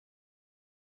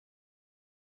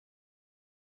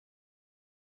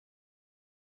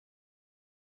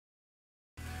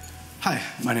Hi,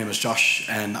 my name is Josh,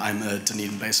 and I'm a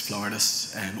Dunedin-based flow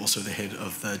artist and also the head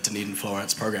of the Dunedin Flow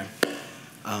Arts program.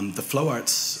 The flow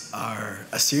arts are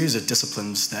a series of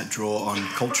disciplines that draw on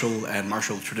cultural and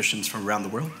martial traditions from around the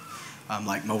world,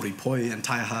 like Māori poi and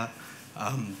taiaha,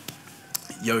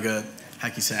 yoga,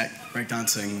 hacky sack,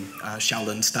 breakdancing,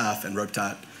 Shaolin staff, and rope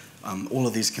dart. All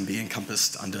of these can be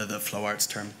encompassed under the flow arts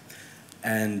term.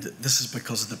 And this is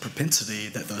because of the propensity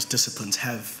that those disciplines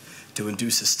have to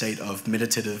induce a state of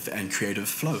meditative and creative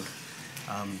flow,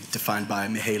 defined by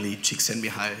Mihaly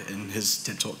Csikszentmihalyi in his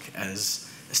TED Talk as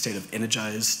a state of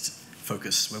energized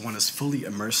focus, where one is fully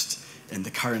immersed in the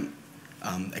current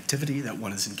activity that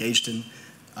one is engaged in,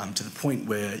 to the point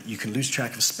where you can lose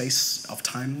track of space, of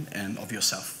time, and of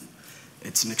yourself.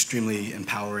 It's an extremely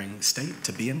empowering state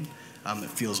to be in. It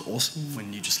feels awesome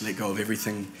when you just let go of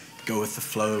everything, go with the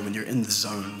flow, when you're in the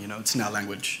zone. You know, it's in our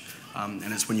language.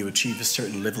 And it's when you achieve a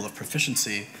certain level of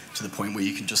proficiency to the point where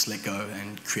you can just let go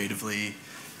and creatively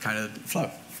kind of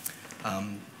flow.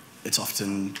 It's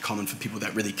often common for people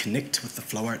that really connect with the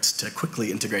flow arts to quickly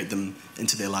integrate them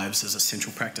into their lives as a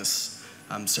central practice.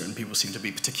 Certain people seem to be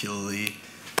particularly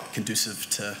conducive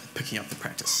to picking up the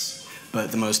practice.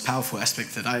 But the most powerful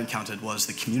aspect that I encountered was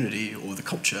the community or the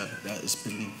culture that has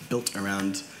been built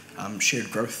around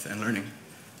shared growth and learning.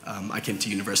 I came to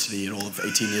university at all of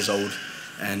 18 years old,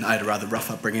 and I had a rather rough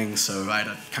upbringing, so I had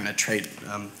a kind of trait,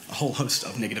 a whole host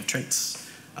of negative traits.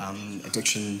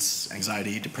 Addictions,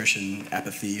 anxiety, depression,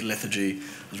 apathy, lethargy.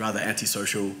 I was rather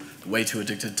antisocial, way too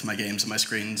addicted to my games and my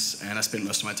screens, and I spent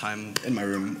most of my time in my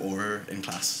room or in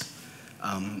class.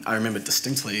 I remember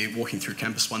distinctly walking through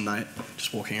campus one night,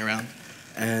 just walking around,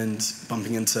 and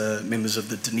bumping into members of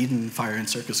the Dunedin Fire and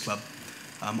Circus Club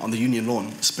on the Union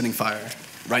lawn, spinning fire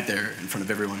right there in front of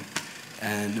everyone.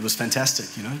 And it was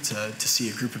fantastic, you know, to see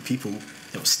a group of people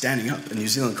that were standing up in New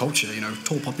Zealand culture. You know,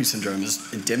 tall poppy syndrome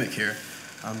is endemic here.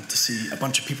 To see a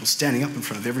bunch of people standing up in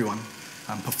front of everyone,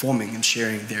 performing and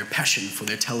sharing their passion for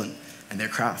their talent and their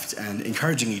craft, and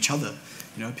encouraging each other.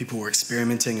 You know, people were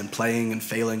experimenting and playing and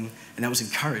failing, and that was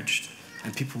encouraged.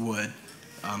 And people were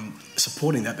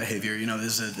supporting that behavior. You know,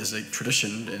 there's a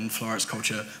tradition in flow arts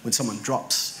culture, when someone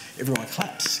drops, everyone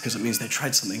claps, because it means they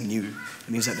tried something new. It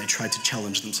means that they tried to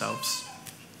challenge themselves.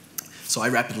 So I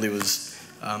rapidly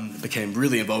became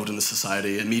really involved in the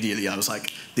society. Immediately I was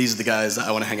like, these are the guys that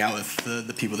I want to hang out with,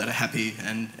 the people that are happy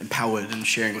and empowered and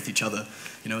sharing with each other.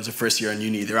 You know, as a first year in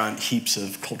uni, there aren't heaps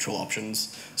of cultural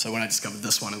options. So when I discovered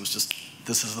this one, it was just,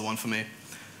 this is the one for me.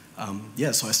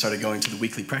 So I started going to the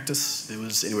weekly practice. There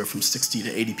was anywhere from 60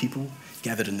 to 80 people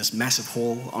gathered in this massive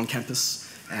hall on campus,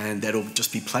 and they'd all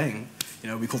just be playing. You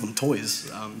know, we call them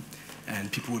toys. And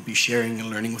people would be sharing and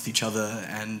learning with each other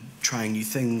and trying new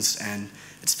things. And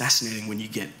it's fascinating when you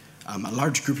get a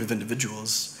large group of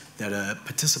individuals that are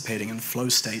participating in flow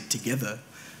state together.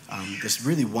 This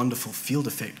really wonderful field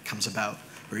effect comes about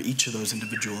where each of those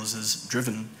individuals is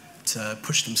driven to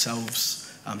push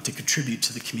themselves to contribute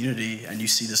to the community, and you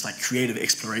see this like creative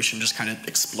exploration just kind of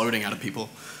exploding out of people.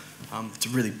 It's a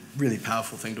really, really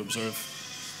powerful thing to observe.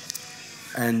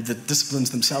 And the disciplines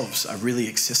themselves are really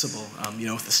accessible. You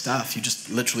know, with the staff, you just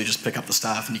literally just pick up the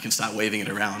staff and you can start waving it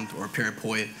around, or a pair of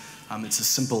poi. It's as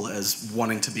simple as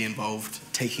wanting to be involved,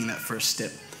 taking that first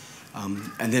step.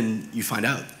 And then you find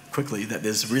out quickly that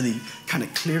there's a really kind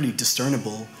of clearly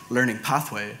discernible learning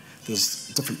pathway. There's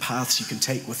different paths you can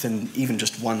take within even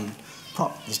just one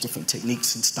prop. There's different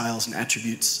techniques and styles and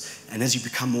attributes. And as you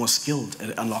become more skilled,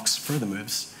 it unlocks further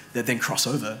moves that then cross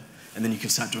over. And then you can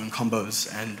start doing combos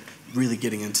and really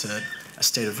getting into a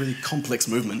state of really complex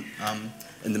movement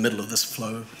in the middle of this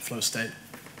flow state.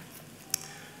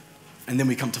 And then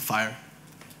we come to fire.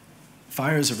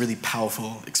 Fire is a really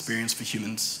powerful experience for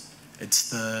humans. It's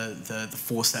the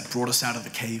force that brought us out of the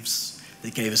caves,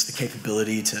 that gave us the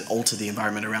capability to alter the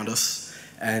environment around us.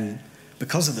 And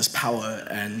because of this power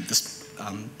and this,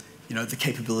 you know, the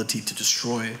capability to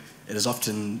destroy, it is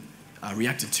often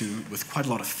reacted to with quite a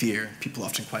lot of fear. People are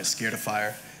often quite scared of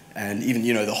fire. And even,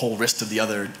 you know, the whole rest of the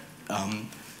other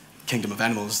kingdom of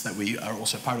animals that we are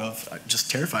also part of are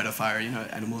just terrified of fire. You know,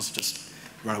 animals just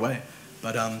run away.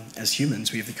 But as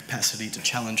humans, we have the capacity to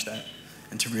challenge that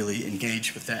and to really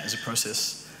engage with that as a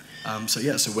process.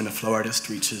 So when a flow artist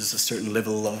reaches a certain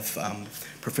level of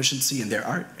proficiency in their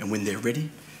art, and when they're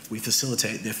ready, we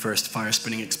facilitate their first fire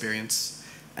spinning experience.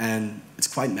 And it's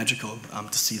quite magical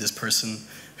to see this person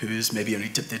who's maybe only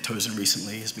dipped their toes in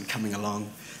recently, has been coming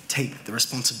along, take the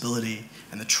responsibility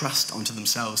and the trust onto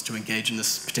themselves to engage in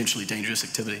this potentially dangerous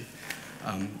activity.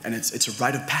 And it's a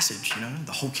rite of passage, you know?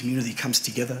 The whole community comes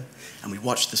together and we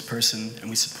watch this person and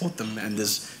we support them, and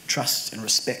there's trust and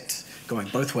respect going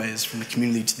both ways, from the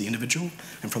community to the individual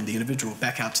and from the individual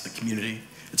back out to the community.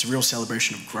 It's a real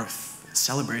celebration of growth. It's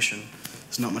celebration.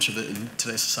 There's not much of it in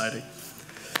today's society.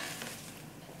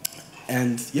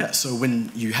 And yeah, so when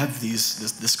you have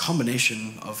this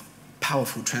combination of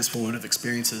powerful transformative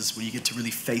experiences where you get to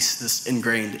really face this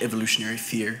ingrained evolutionary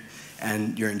fear,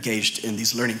 and you're engaged in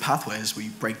these learning pathways where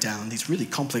you break down these really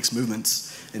complex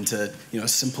movements into, you know,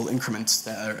 simple increments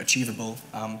that are achievable,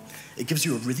 it gives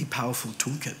you a really powerful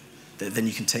toolkit that then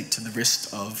you can take to the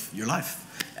rest of your life.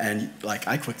 And like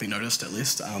I quickly noticed, at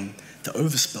least, the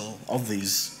overspill of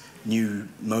these new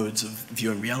modes of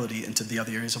viewing reality into the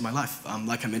other areas of my life.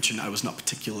 Like I mentioned, I was not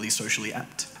particularly socially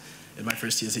apt in my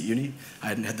first years at uni. I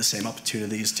hadn't had the same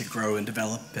opportunities to grow and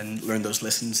develop and learn those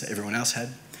lessons that everyone else had.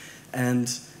 And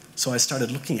so I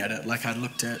started looking at it like I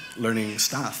looked at learning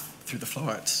staff through the flow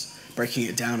arts, breaking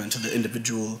it down into the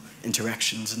individual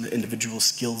interactions and the individual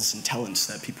skills and talents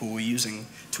that people were using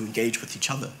to engage with each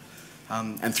other.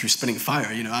 And through spinning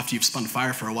fire, you know, after you've spun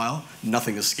fire for a while,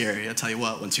 nothing is scary, I tell you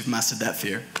what, once you've mastered that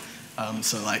fear.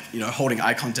 So like, you know, holding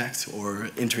eye contact or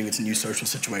entering into new social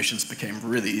situations became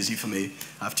really easy for me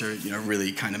after, you know,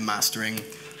 really kind of mastering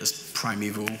this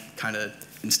primeval kind of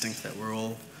instinct that we're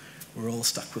all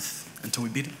stuck with until we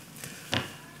beat it.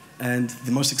 And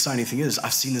the most exciting thing is,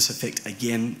 I've seen this effect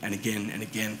again and again and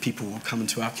again. People will come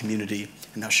into our community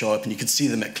and they'll show up, and you can see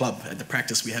them at club, at the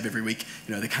practice we have every week.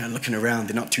 You know, they're kind of looking around,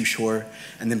 they're not too sure.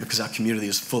 And then because our community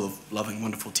is full of loving,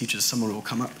 wonderful teachers, someone will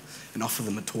come up and offer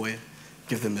them a toy,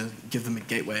 give them a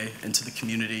gateway into the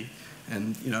community,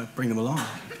 and, you know, bring them along.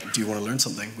 Do you want to learn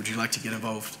something? Would you like to get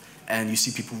involved? And you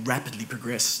see people rapidly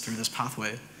progress through this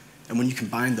pathway. And when you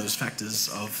combine those factors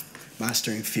of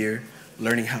mastering fear,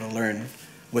 learning how to learn,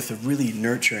 with a really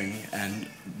nurturing and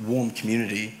warm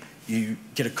community, you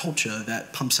get a culture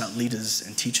that pumps out leaders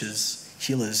and teachers,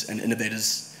 healers and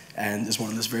innovators, and there's one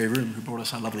in this very room who brought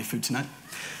us our lovely food tonight.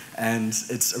 And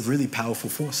it's a really powerful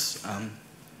force.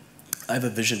 I have a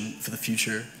vision for the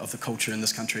future of the culture in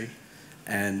this country,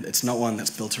 and it's not one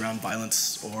that's built around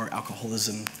violence or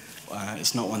alcoholism.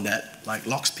 It's not one that like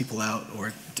locks people out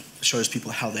or shows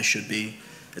people how they should be.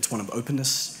 It's one of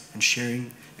openness and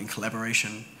sharing and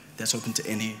collaboration that's open to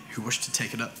any who wish to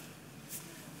take it up.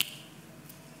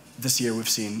 This year we've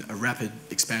seen a rapid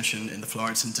expansion in the flow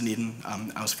arts in Dunedin.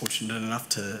 I was fortunate enough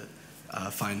to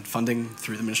find funding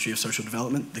through the Ministry of Social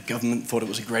Development. The government thought it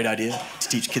was a great idea to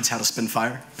teach kids how to spin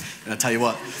fire. And I tell you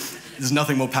what, there's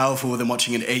nothing more powerful than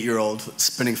watching an 8-year-old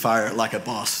spinning fire like a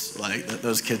boss. Like,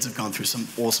 those kids have gone through some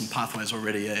awesome pathways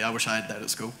already. I wish I had that at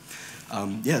school.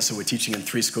 Yeah, so we're teaching in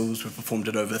 3 schools. We've performed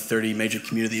at over 30 major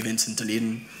community events in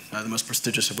Dunedin, the most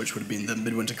prestigious of which would have been the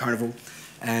Midwinter Carnival.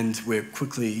 And we're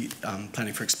quickly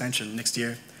planning for expansion next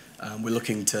year. We're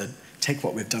looking to take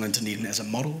what we've done in Dunedin as a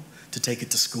model, to take it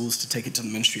to schools, to take it to the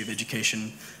Ministry of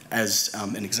Education as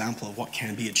an example of what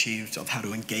can be achieved, of how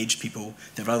to engage people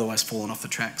that have otherwise fallen off the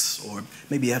tracks, or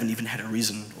maybe haven't even had a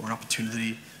reason or an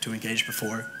opportunity to engage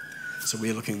before. So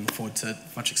we're looking forward to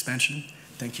much expansion.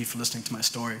 Thank you for listening to my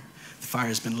story. The fire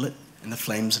has been lit and the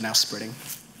flames are now spreading.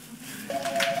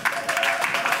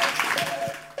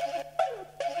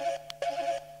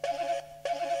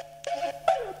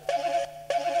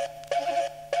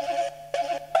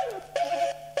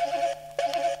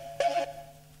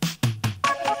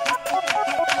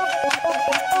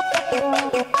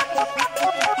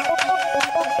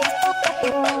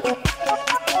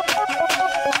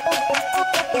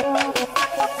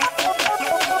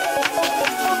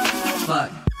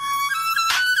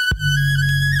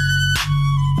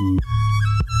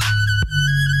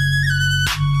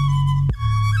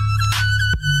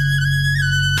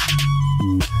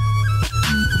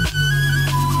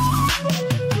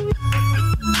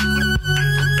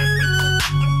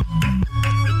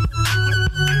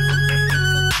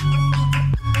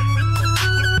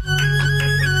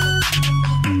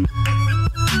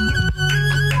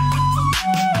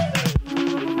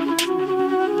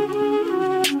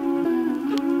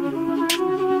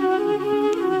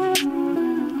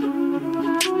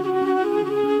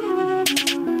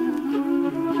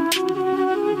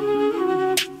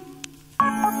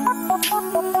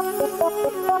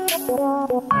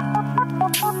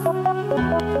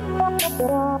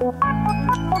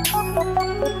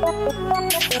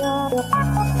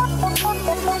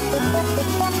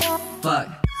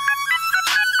 Fuck.